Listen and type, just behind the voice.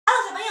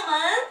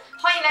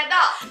迎来到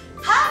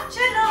哈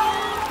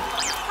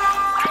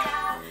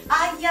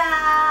哎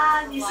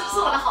呀，你是不是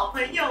我的好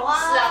朋友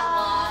啊？是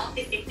啊，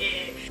嘿嘿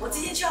嘿，我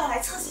今天就要来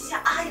测试一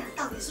下阿雅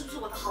到底是不是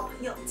我的好朋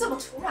友。这么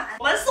突然，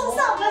我们送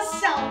上我们的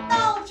小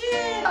道具，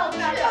那我们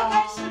赶快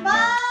开始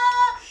吧。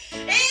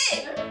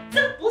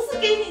这不是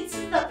给你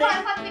吃的，不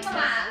然放这干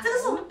嘛？这个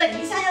是我们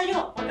等一下要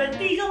用。我的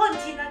第一个问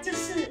题呢，就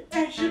是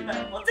在日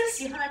本，我最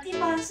喜欢的地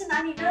方是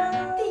哪里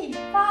呢？地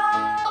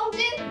方东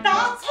京。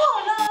答错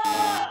了。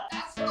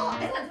答错。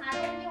很常来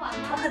东京玩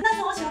吗？但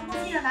是我喜欢东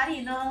京的哪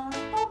里呢？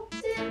东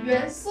京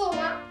元素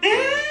吗？你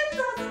怎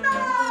么知道？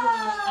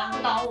难不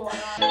倒我了。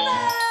真的？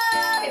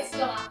可以吃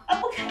了吗？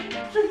不可以，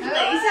这是等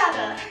一下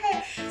的。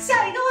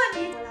下一个问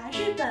题，我来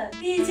日本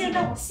第一件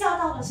让我笑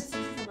到的事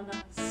情是什么呢？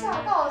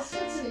吓到的事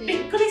情。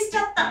びっくりしち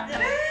ゃった。你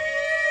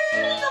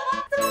怎么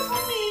这么聪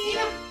明？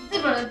日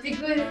本人びっ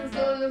くり是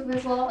会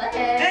说，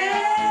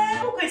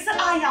不愧是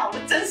阿雅，我的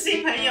真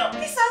心朋友。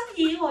第三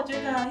题，我觉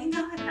得应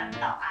该会难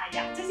倒阿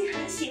雅。最近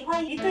很喜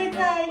欢一对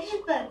在日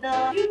本的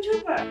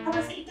YouTuber， 他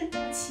们是一对夫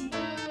妻。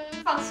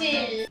放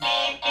弃。快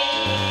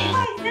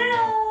0。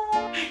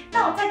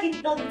那我再给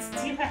你多一次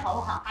机会好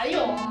不好？还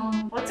有啊，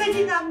我最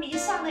近呢迷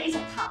上了一种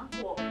糖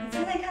果，你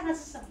猜猜看它是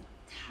什么？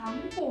糖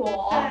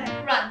果。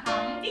对，软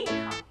糖、硬糖。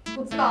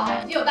不知道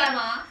哎，你有带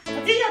吗？我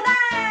今天有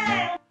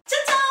带。真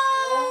的。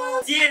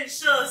建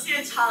设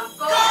现场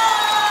工。哎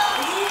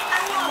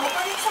呀，我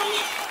发现上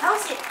面还要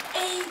写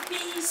A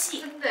B C。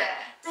真的？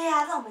对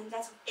呀，那我们应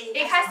该从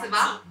A 开始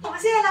吧。我们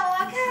现在来玩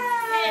玩看。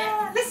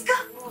Let's go。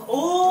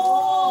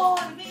哦，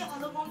里面有好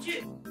多工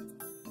具。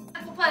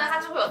部分呢，它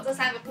就会有这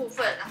3个部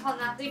分，然后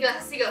呢，这个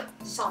是一个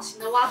小型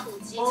的挖土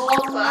机，超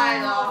可爱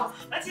的哦。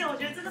而且我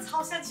觉得这个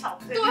超像巧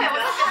克力。对，我就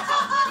觉得巧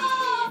克力。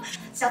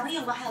小朋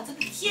友们还有这个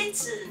贴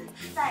纸，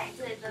在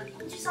这里的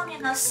工具上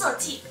面呢设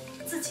计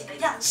自己的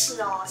样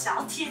式哦，想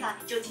要贴哪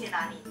里就贴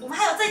哪里。我们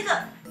还有这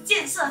个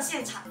建设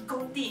现场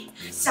工地，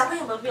小朋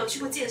友们没有去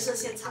过建设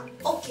现场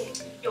 ，OK，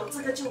 有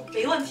这个就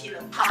没问题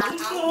了。糖果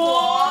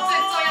最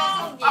重要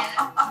重点。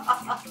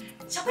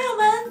小朋友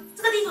们，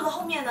这个地图的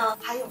后面呢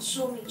还有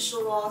说明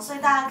书哦，所以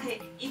大家可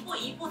以一步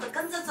一步的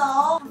跟着走。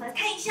我们来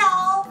看一下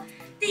哦，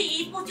第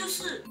一步就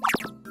是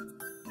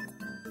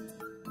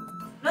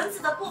轮子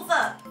的部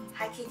分，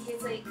还可以贴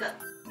这一个。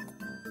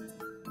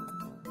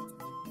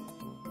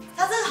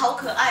它这个好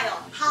可爱哦，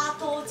哈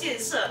多建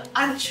设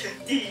安全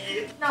第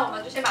一。那我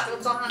们就先把这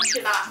个装上去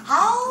吧。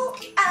好，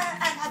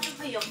按，它就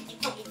会有一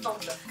动一动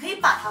的，可以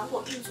把糖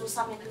果运出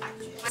上面的感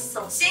觉。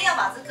首先要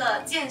把这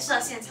个建设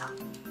现场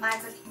放在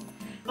这里。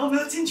我们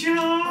要进去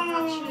了。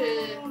上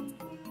去。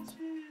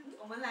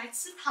我们来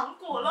吃糖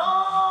果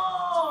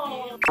喽。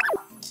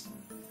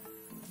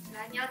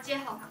来，你要接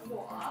好糖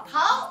果。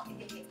好。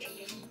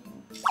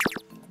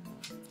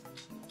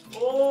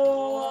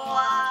哇，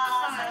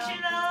上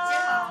去了。接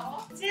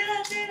好。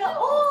接了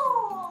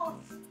哦。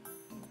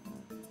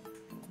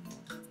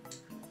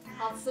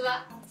好吃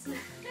吧？好吃。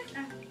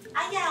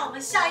哎呀，我们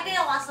下一个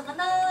要玩什么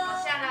呢？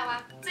下来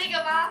玩这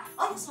个吧。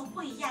哦，有什么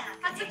不一样？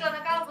它这个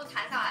呢，刚刚不是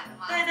弹上来的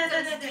吗？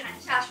对，弹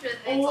下去的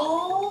那种。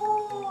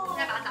哦。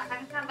再把它打开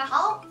看看吧。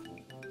好。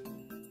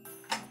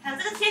还有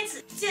这个贴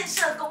纸，建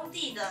设工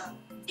地的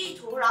地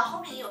图，然后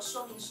后面也有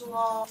说明书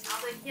哦。然后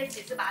这贴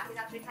纸是把它贴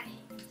上去，看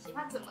你喜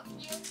欢怎么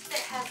贴。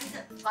对，还有这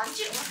个玩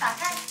具，我们打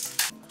开，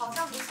好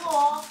像不错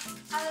哦。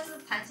它就是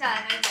弹下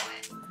来那种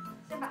哎。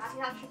先把它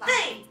贴上去吧。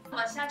对。我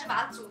们现在就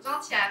把它组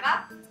装起来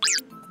吧。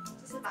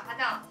就是把它这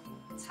样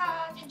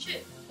插进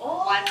去，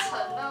完成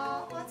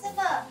了。完成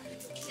了。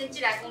先寄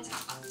来工厂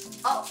吧。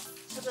好，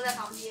车车在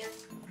旁边。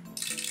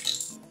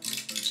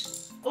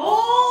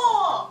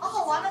哦，好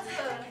好玩的这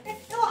个。哎，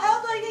我还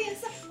要多一个颜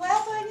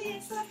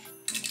色，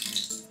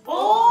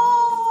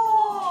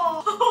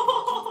哦。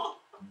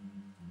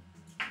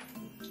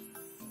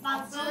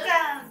满足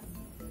感。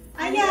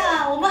哎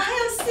呀，我们还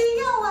有 C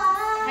要玩。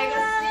还有个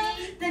C。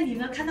那你有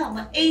没有看到我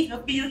们 A 和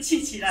B 都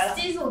气起来了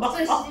 ？C 是我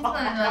最兴奋的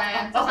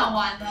哎，最想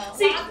玩的。挖土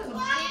机。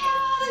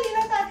那你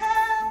来打开。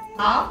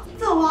好，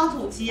这个挖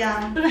土机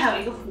啊，这边还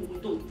有一个弧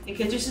度，你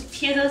可以就是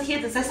贴着贴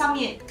纸在上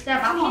面，再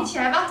把它拼起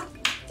来吧。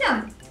这样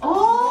子。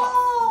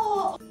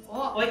哦。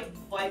喂。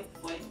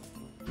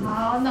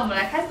好，那我们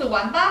来开始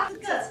玩吧。这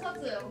个车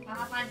子，我们把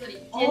它放在这里，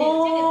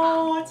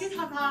接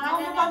它，然后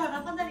我们把它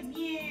放在里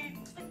面，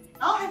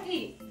然后还可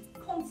以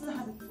控制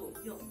它的左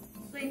右，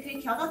所以可以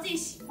调到自己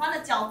喜欢的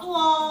角度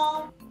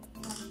哦。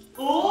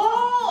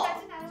哦。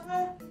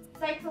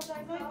再一颗。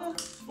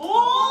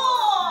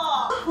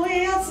哦。我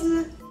也要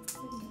吃。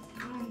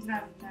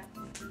来，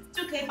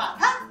就可以把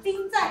它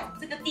钉在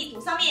这个地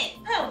图上面，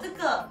它有这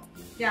个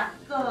2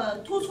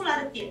个凸出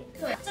来的点，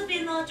对，这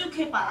边呢就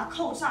可以把它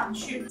扣上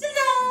去。这样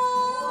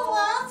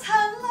完成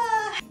了。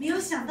没有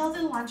想到这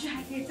个玩具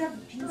还可以这样子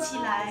拼起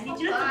来，你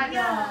觉得怎么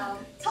样？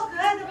超可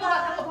爱的吧？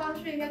把它扣上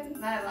去应该更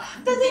可爱吧？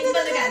对，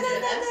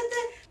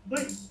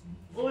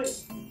喂，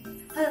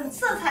很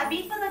色彩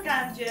缤纷的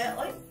感觉，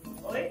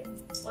喂，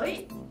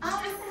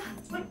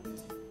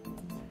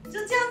就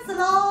这样子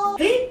喽。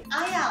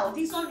哎呀，我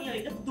听说你有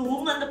一个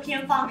独门的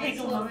偏方可以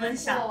跟我们分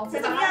享，可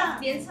以把它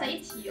连成一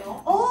体哦。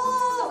哦，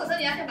可是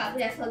你要先把把这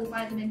台车子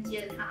放在这边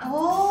接着它。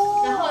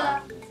哦。然后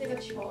呢，这个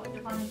球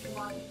就放进去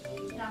包里，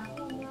然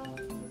后呢，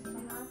把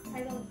它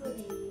拆到这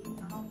里，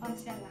然后放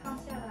下来，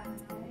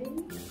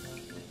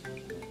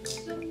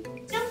就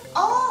这样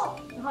哦。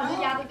然后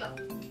就压这个。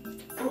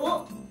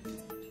哦。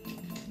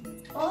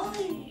哦，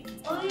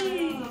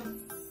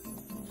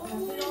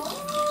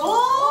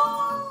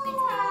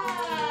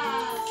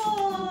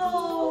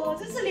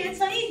这是连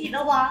成一体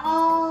的玩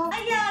哦。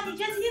哎呀，你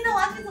觉得今天的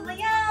玩具怎么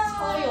样？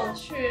超有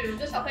趣，我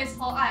觉得小朋友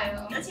超爱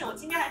的。而且我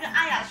今天还跟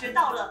阿雅学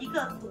到了一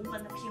个独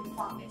门的偏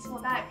方，没错，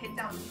大家也可以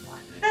这样子玩。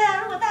对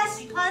啊，如果大家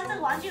喜欢这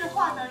个玩具的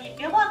话呢，也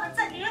别忘了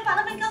在留言板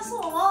那边告诉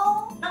我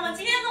哦。那么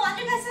今天的玩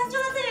具开箱就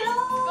到这里喽。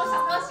如果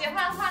小朋友喜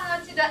欢的话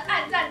呢，记得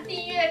按赞、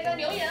订阅跟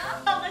留言哦。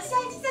那我们下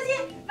一期再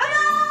见，拜拜。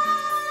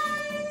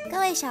各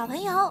位小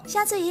朋友，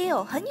下次也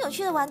有很有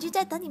趣的玩具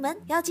在等你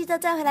们，要记得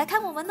再回来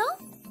看我们哦。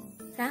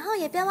然后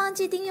也不要忘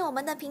记订阅我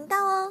们的频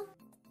道哦。